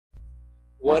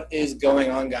What is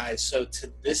going on, guys? So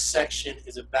this section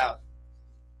is about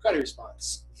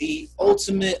Crediresponse, the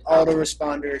ultimate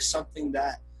autoresponder, something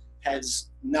that has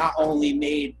not only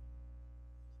made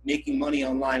making money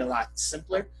online a lot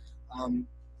simpler,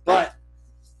 but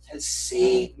has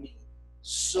saved me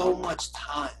so much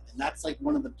time. And that's like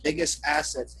one of the biggest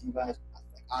assets. And you guys,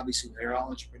 obviously, you're all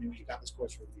entrepreneurs. You got this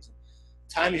course for a reason.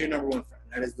 Time is your number one friend.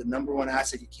 That is the number one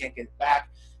asset. You can't get it back.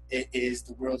 It is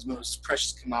the world's most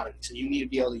precious commodity. So you need to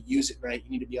be able to use it right.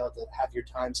 You need to be able to have your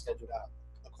time scheduled out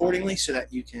accordingly so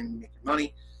that you can make your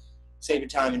money, save your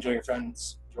time, enjoy your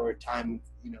friends, enjoy your time,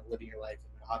 living your life,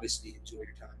 and obviously enjoy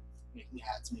your time making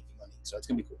ads, making money. So it's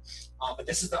going to be cool. But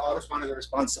this is the autoresponder that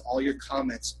responds to all your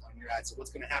comments on your ads. So what's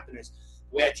going to happen is,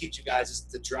 the way I teach you guys is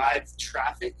to drive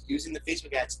traffic using the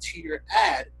Facebook ads to your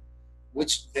ad,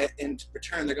 which in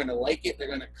return they're going to like it, they're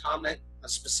going to comment a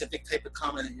specific type of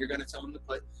comment that you're going to tell them to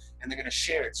put, and they're going to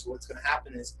share it. So what's going to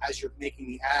happen is, as you're making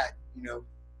the ad,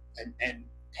 and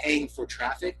paying for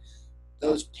traffic,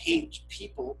 those page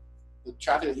people, the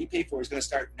traffic that you pay for is going to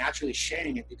start naturally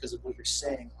sharing it because of what you're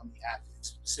saying on the ad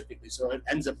specifically. So it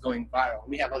ends up going viral. And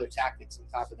we have other tactics on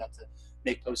top of that to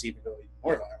make posts even go even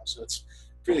more viral. So it's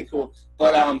really cool.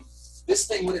 But this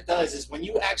thing, what it does is, when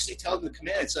you actually tell them the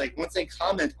command, it's like once they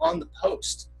comment on the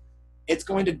post, it's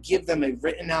going to give them a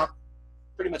written out,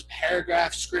 pretty much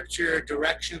paragraph, scripture,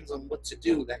 directions on what to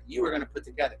do that you are going to put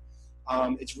together.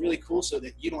 It's really cool so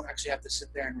that you don't actually have to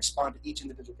sit there and respond to each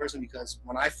individual person, because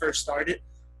when I first started,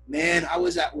 man, I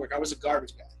was at work. I was a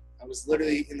garbage guy. I was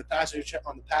literally in the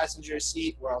passenger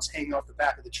seat where I was hanging off the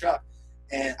back of the truck,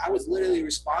 and I was literally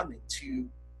responding to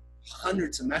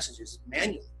hundreds of messages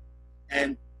manually.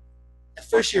 And at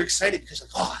first you're excited because,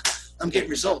 like, oh, I'm getting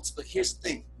results. But here's the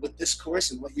thing. With this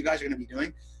course and what you guys are going to be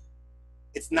doing,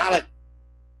 it's not a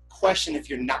question if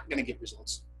you're not going to get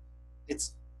results.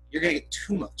 It's you're going to get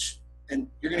too much, and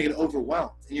you're going to get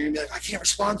overwhelmed. And you're going to be like, I can't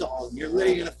respond to all of them. You're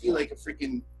literally going to feel like a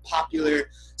freaking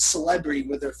popular celebrity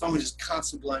with their phone just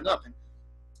constantly blowing up. And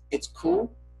it's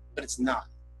cool, but it's not.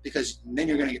 Because then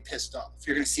you're going to get pissed off.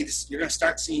 You're going to see this. You're going to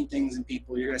start seeing things in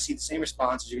people. You're going to see the same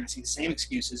responses. You're going to see the same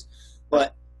excuses.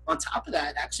 But on top of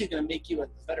that, actually going to make you a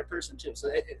better person too. So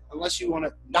unless you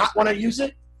not want to use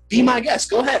it, be my guest.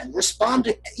 Go ahead. Respond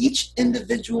to each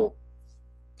individual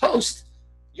post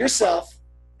yourself.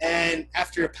 And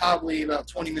after probably about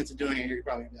 20 minutes of doing it, you're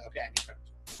probably going to be okay.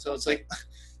 So it's like,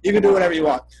 you can do whatever you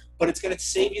want. But it's going to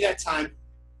save you that time.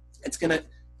 It's going to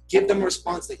give them a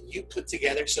response that you put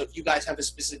together. So if you guys have a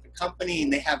specific company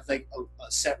and they have like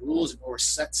a set rules or a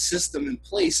set system in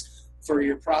place for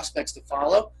your prospects to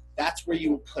follow, that's where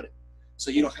you will put it.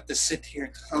 So you don't have to sit here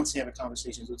and constantly have a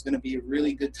conversation. So it's going to be a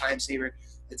really good time saver.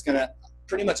 It's going to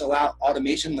pretty much allow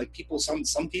automation. Like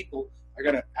some people are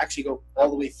going to actually go all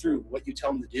the way through what you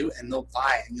tell them to do, and they'll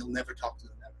buy it, and you'll never talk to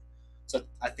them ever. So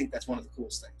I think that's one of the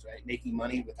coolest things, right? Making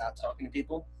money without talking to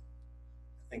people.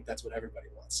 I think that's what everybody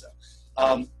wants.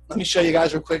 So let me show you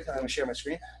guys real quick. I'm going to share my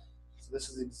screen. So this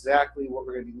is exactly what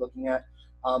we're going to be looking at.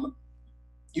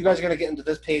 You guys are going to get into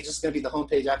this page. This is going to be the home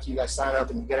page after you guys sign up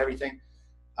and you get everything.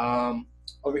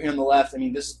 Over here on the left, I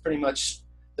mean, this is pretty much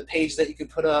the page that you can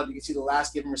put up. You can see the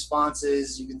last given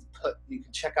responses. You can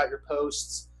check out your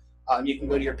posts. You can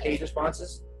go to your page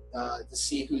responses to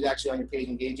see who's actually on your page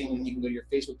engaging, and you can go to your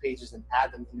Facebook pages and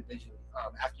add them individually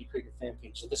after you create your fan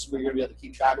page. So this is where you're going to be able to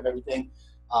keep track of everything.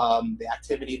 The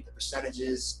activity, the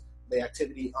percentages, the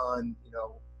activity on,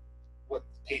 what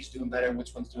page is doing better,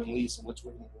 which one's doing least, and which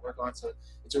one you need to work on. So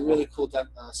it's a really cool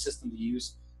system to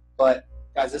use. But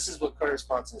guys, this is what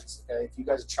Crediresponse is. Okay, if you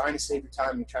guys are trying to save your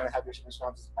time, you're trying to have your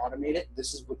responses automated,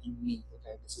 this is what you need.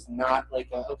 Okay, this is not like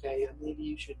okay, maybe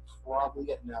you should probably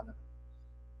get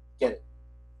get it.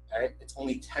 All right, it's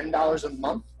only $10 a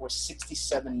month or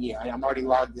 $67 a year. I'm already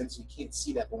logged in, so you can't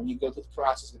see that. But when you go through the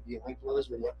process, there'll be a link below this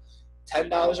video.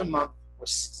 $10 a month or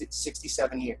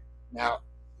 $67 a year. Now,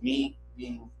 me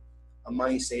being a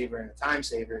money saver and a time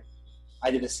saver,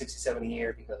 I did a $67 a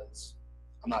year because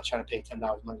I'm not trying to pay $10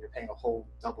 a month. You're paying a whole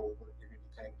double what you're going to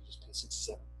be paying. You just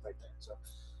pay $67 right there. So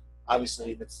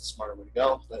obviously that's the smarter way to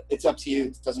go, but it's up to you.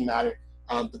 It doesn't matter.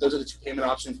 But those are the two payment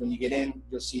options. When you get in,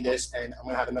 you'll see this, and I'm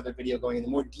going to have another video going into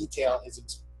more detail.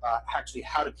 Is actually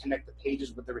how to connect the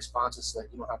pages with the responses so that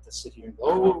you don't have to sit here and go,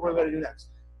 oh, what are we going to do next?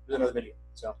 There's another video.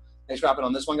 So thanks for hopping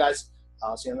on this one, guys.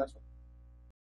 I'll see you on the next one.